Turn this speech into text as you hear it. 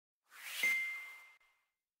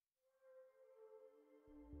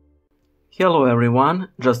Hello everyone,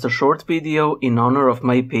 just a short video in honor of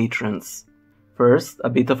my patrons. First, a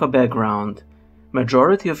bit of a background.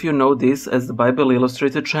 Majority of you know this as the Bible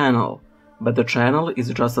Illustrated channel, but the channel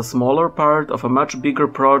is just a smaller part of a much bigger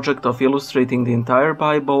project of illustrating the entire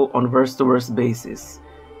Bible on verse-to-verse basis.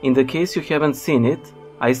 In the case you haven't seen it,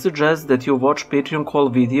 I suggest that you watch Patreon call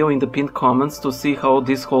video in the pinned comments to see how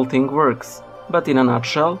this whole thing works. But in a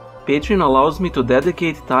nutshell, Patreon allows me to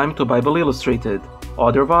dedicate time to Bible Illustrated.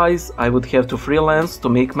 Otherwise, I would have to freelance to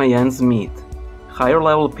make my ends meet. Higher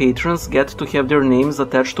level patrons get to have their names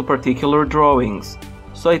attached to particular drawings,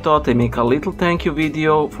 so I thought I'd make a little thank you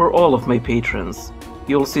video for all of my patrons.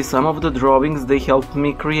 You'll see some of the drawings they helped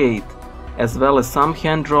me create, as well as some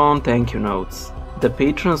hand-drawn thank you notes. The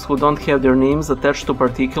patrons who don't have their names attached to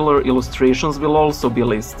particular illustrations will also be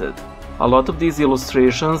listed. A lot of these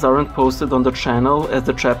illustrations aren't posted on the channel as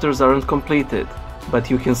the chapters aren't completed,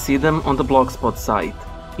 but you can see them on the Blogspot site.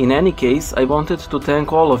 In any case, I wanted to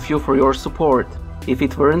thank all of you for your support. If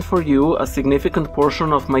it weren't for you, a significant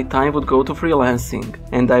portion of my time would go to freelancing,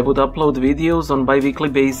 and I would upload videos on bi-weekly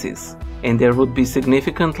basis, and there would be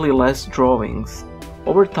significantly less drawings.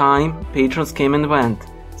 Over time, patrons came and went.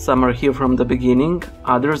 Some are here from the beginning,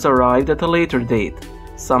 others arrived at a later date.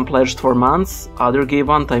 Some pledged for months, others gave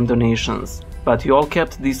one-time donations, but you all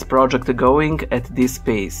kept this project going at this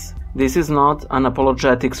pace. This is not an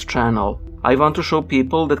apologetics channel. I want to show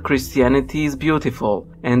people that Christianity is beautiful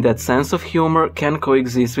and that sense of humor can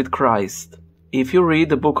coexist with Christ. If you read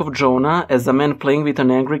the book of Jonah as a man playing with an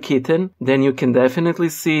angry kitten, then you can definitely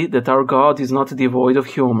see that our God is not devoid of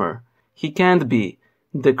humor. He can't be.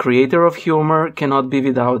 The creator of humor cannot be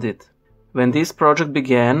without it. When this project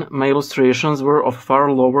began, my illustrations were of far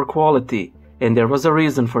lower quality, and there was a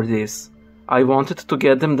reason for this. I wanted to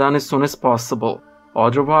get them done as soon as possible.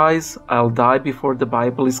 Otherwise, I'll die before the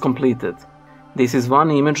Bible is completed. This is one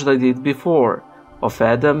image that I did before, of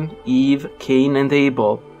Adam, Eve, Cain and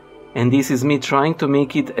Abel, and this is me trying to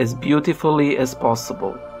make it as beautifully as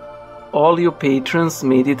possible. All you patrons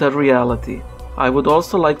made it a reality. I would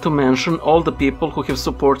also like to mention all the people who have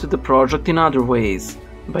supported the project in other ways,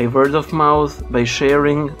 by word of mouth, by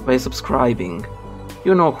sharing, by subscribing.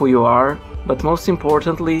 You know who you are, but most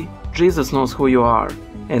importantly, Jesus knows who you are.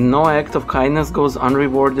 And no act of kindness goes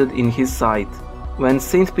unrewarded in his sight. When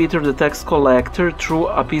St. Peter the tax collector threw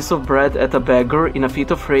a piece of bread at a beggar in a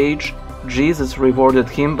fit of rage, Jesus rewarded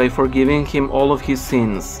him by forgiving him all of his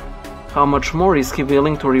sins. How much more is he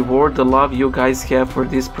willing to reward the love you guys have for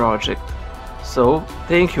this project? So,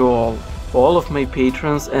 thank you all of my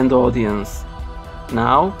patrons and audience.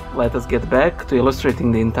 Now, let us get back to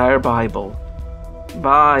illustrating the entire Bible.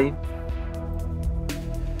 Bye!